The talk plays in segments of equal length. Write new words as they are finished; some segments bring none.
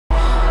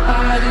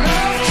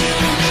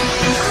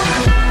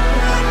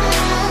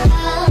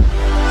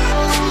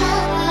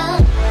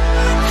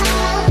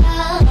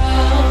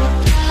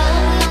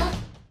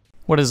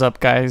What is up,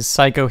 guys?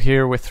 Psycho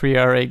here with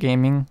 3RA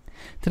Gaming.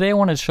 Today I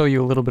want to show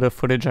you a little bit of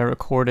footage I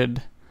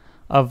recorded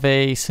of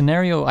a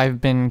scenario I've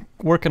been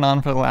working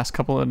on for the last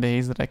couple of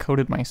days that I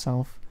coded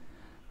myself.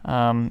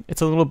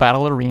 It's a little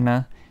battle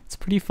arena. It's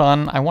pretty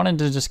fun. I wanted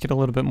to just get a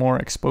little bit more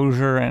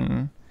exposure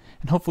and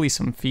hopefully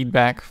some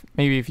feedback.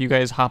 Maybe if you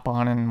guys hop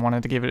on and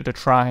wanted to give it a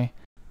try.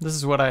 This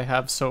is what I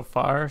have so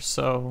far,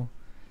 so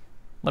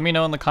let me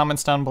know in the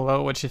comments down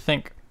below what you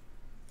think.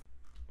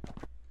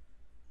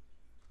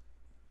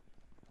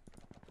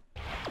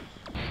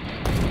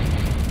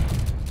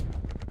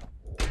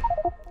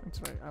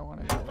 That's right, I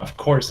want to. Of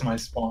course my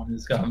spawn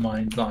has got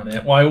mines on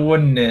it. Why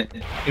wouldn't it?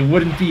 It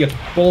wouldn't be a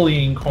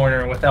bullying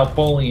corner without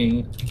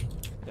bullying.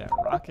 Yeah,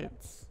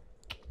 rockets.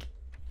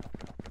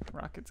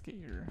 Rockets, get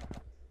your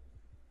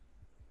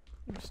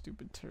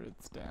stupid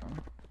turrets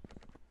down.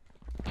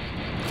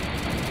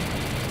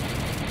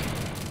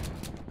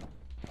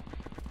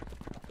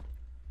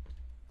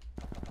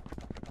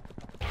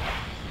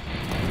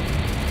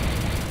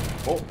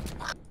 Oh.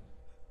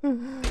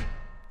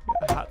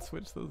 Gotta hot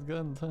switch those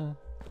guns, huh?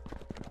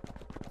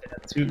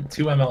 Yeah,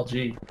 two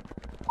MLG.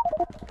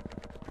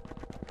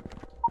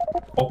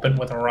 Open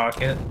with a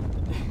rocket.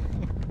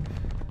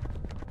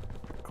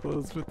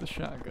 Closed with the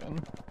shotgun.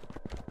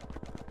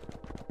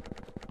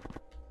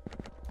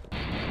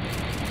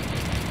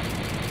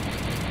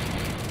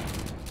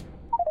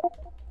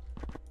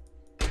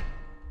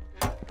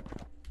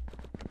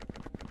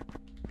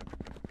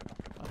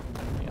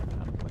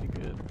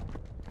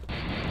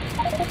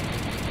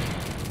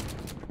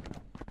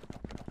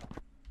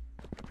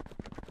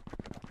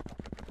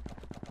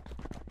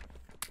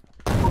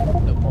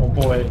 Oh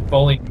boy,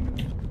 bullying.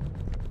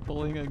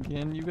 Bullying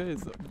again? You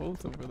guys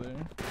both over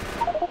there.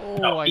 Oh,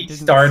 No, I he didn't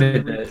started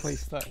see to this.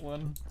 replace that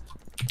one.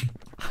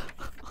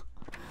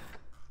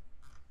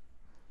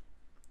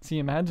 See,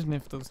 imagine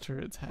if those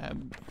turrets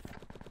had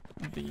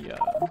the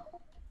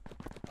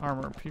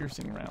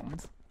armor-piercing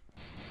rounds.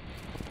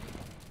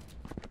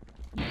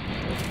 You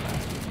could go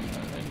faster than that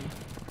already.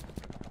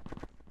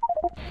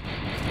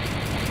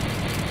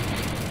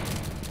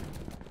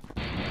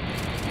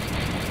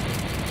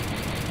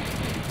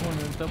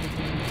 Corner, double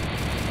team.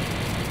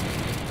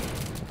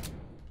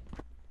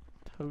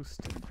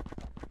 Toasted.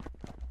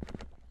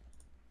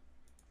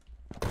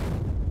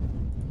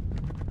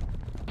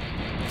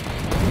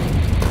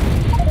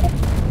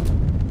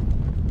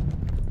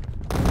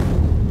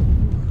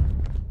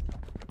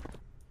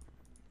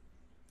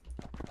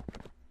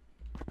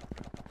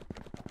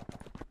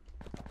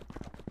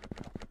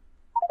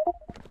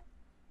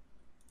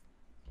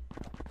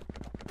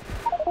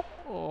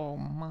 Oh,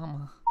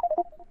 mama.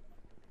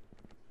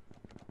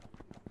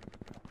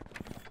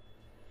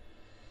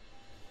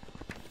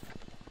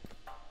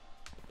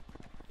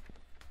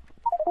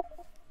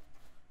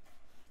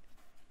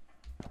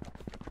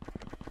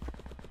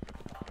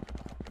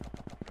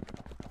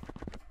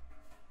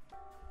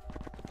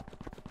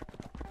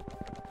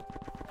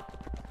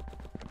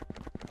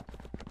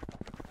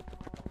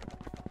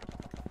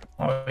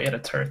 Oh, we had a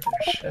turret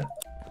there, shit.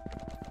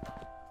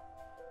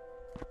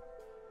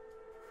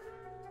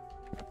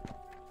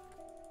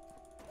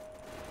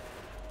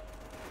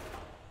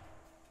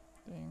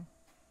 Dang.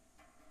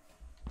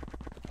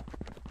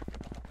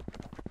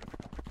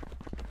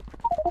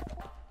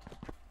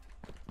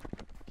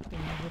 Get in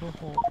the little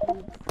hole.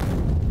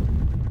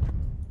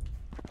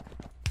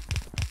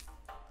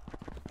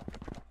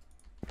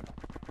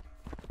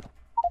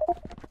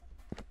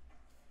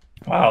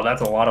 Wow,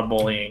 that's a lot of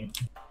bullying.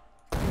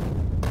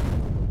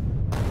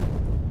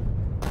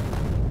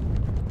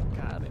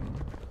 Got him.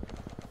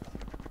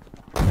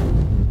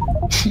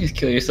 You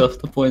kill yourself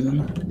with the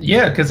poison.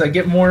 Yeah, because I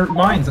get more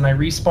mines and I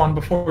respawn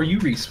before you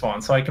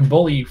respawn, so I can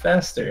bully you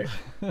faster.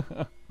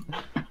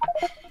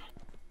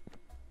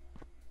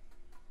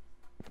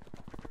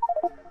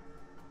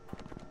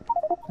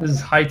 This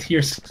is high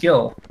tier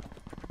skill.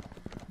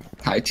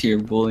 High tier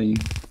bullying.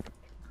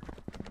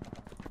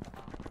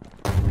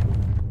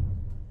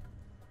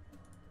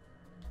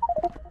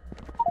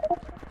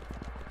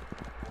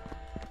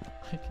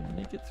 I can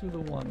make it through the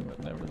one,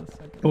 but never the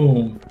second.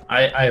 Boom.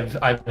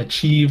 I've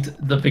achieved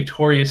the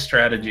victorious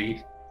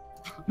strategy.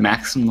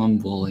 Maximum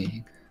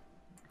bullying.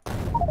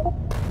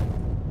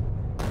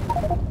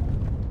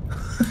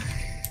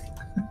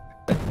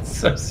 It's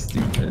so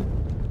stupid.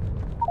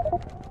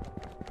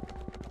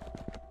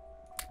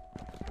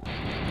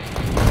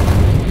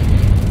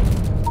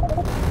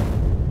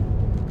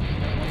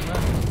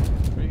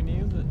 We're gonna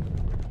use it.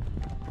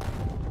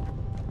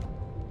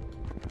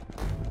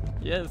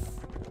 Yes.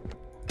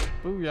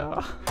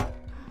 Booyah.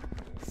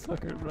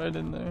 Sucker right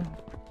in there.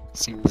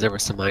 Seems there were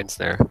some mines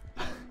there.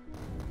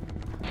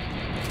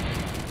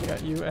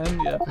 Got you and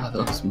the epic. Oh,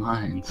 those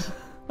mines.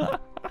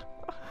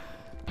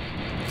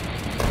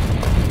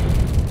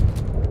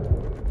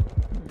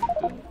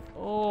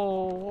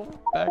 Oh,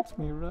 backed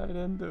me right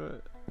into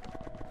it.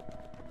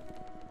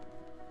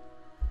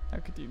 How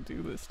could you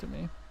do this to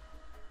me?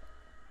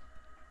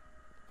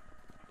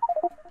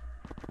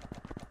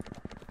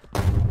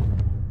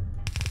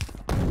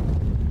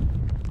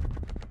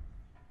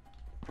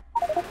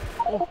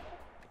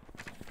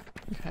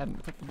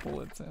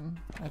 it's in.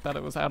 I thought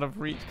it was out of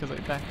reach because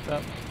I backed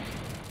up.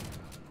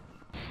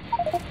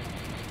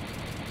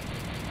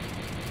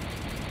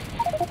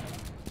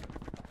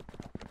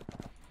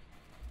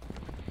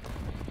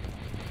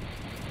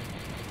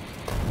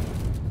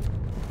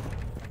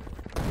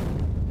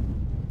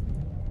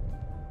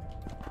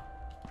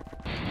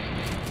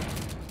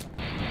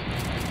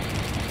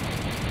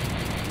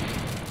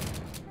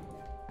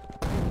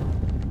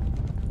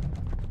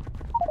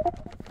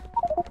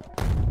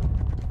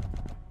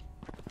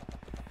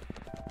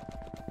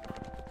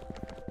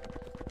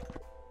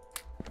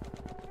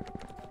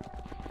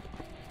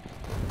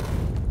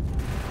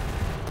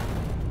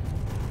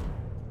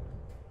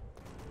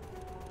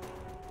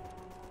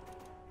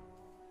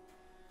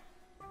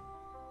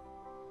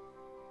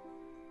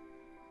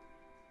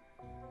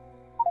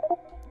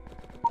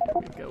 Here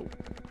we go.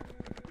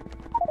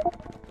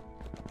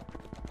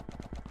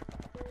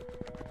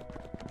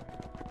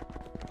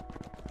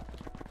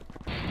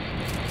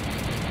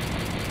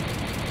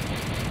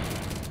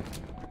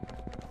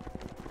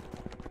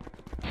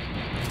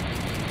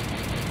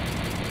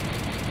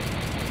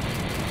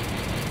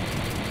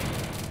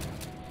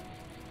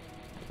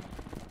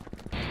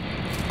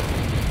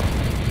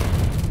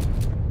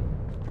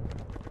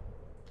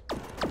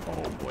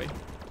 Oh boy,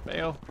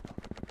 fail.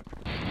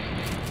 I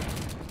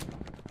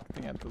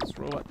had those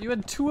robots. You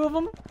had 2 of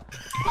them?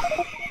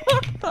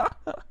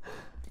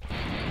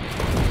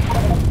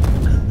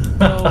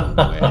 No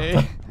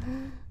way.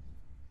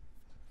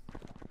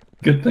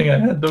 Good thing I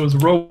had those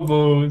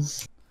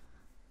robos.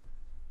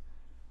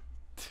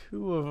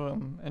 2 of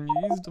them, and you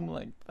used them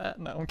like that?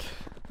 No.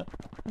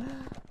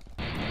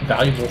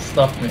 Valuable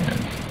stuff, man.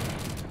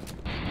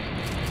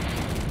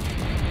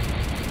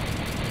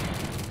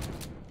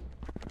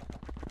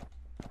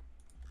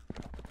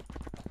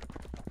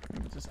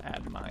 Let me just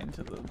add mine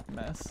to the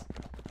mess.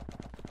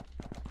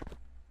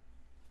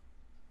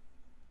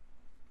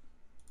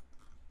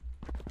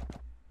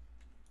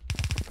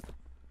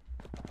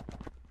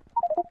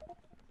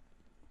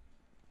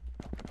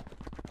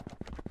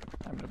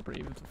 Time to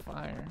brave the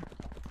fire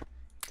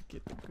to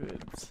get the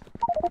goods.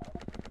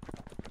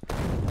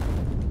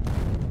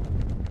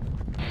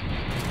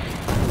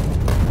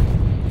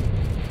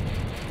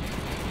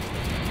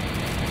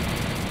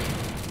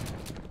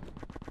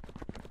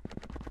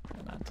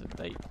 And not to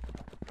date.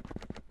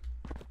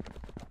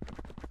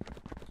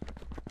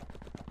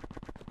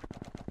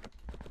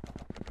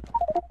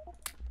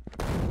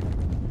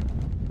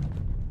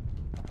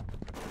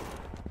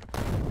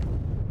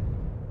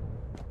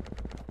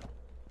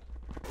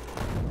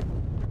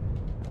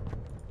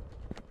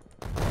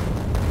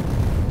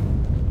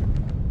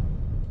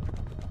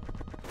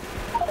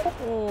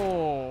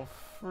 Oh,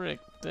 frick,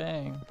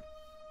 dang.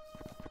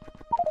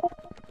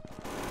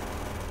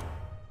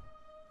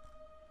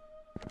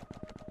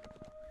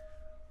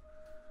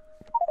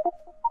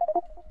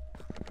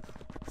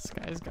 This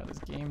guy's got his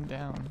game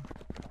down.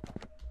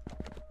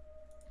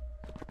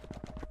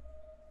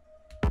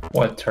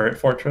 What, turret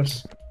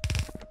fortress?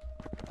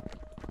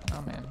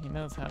 Oh man, he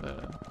knows how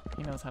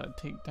to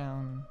take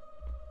down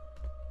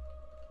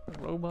the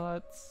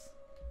robots.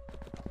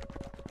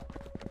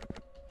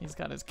 He's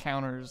got his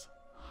counters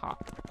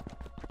hot.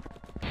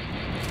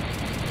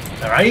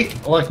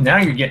 Alright, look, now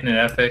you're getting it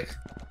epic.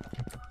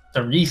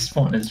 The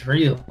respawn is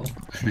real.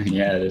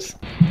 Yeah, it is.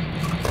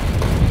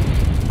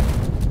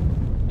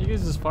 You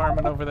guys just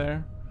farming over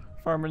there?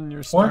 Farming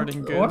your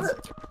starting goods?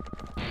 What?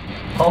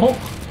 Oh?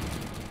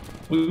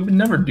 We would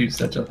never do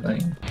such a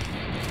thing.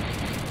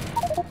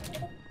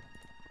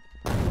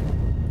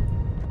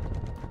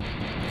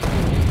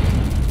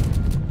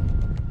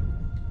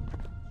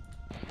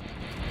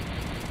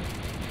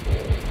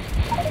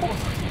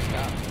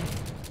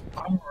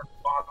 I'm a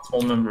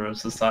responsible member of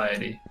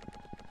society.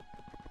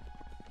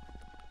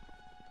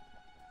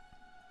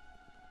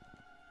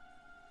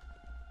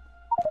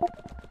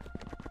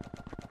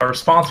 A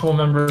responsible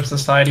member of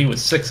society with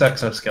 6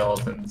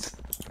 exoskeletons.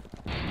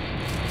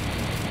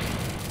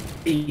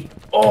 8.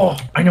 Oh,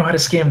 I know how to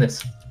scam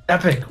this.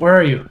 Epic, where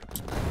are you?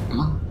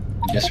 Oh,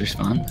 I just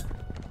respond.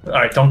 All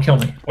right, don't kill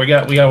me. We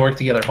gotta work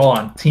together. Hold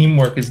on.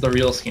 Teamwork is the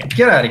real scam.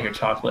 Get out of here,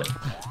 chocolate.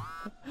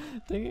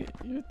 Dang it,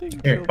 you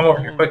think Here, so come over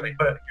here bold. quickly.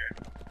 Put it here.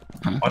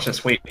 Huh? Watch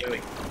this. Wait.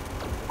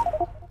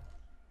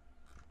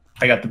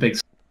 I got the big.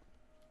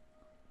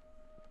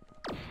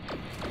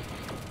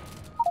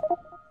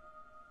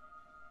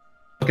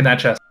 Look in that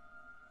chest.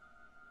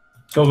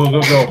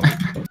 Go.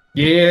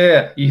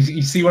 Yeah.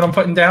 You see what I'm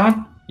putting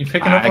down? You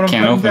picking up what I'm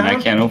can't putting open down? it.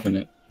 I can't open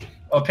it.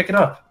 Oh, pick it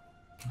up.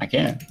 I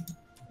can't.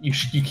 You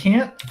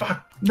can't?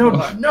 Fuck. No.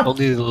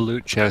 Only the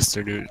loot chests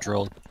are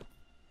neutral.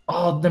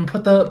 Oh, then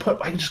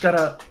I just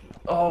gotta.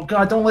 Oh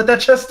god, don't let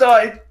that chest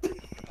die.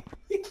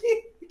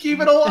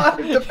 Keep it alive.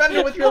 Defend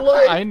it with your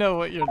life. I know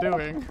what you're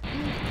doing.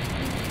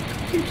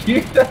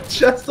 Keep that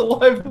chest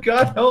alive.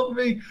 God help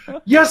me.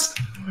 Yes.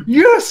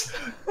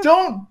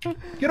 Don't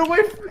get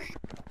away from me.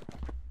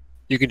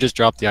 You can just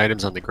drop the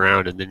items on the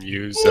ground and then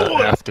use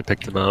F to pick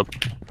them up.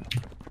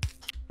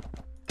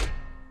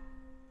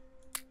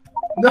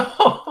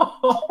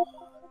 No.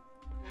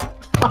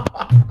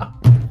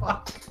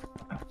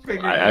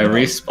 I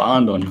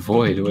respawned on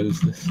Void. What is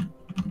this?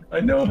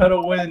 I know how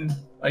to win.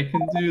 I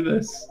can do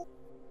this.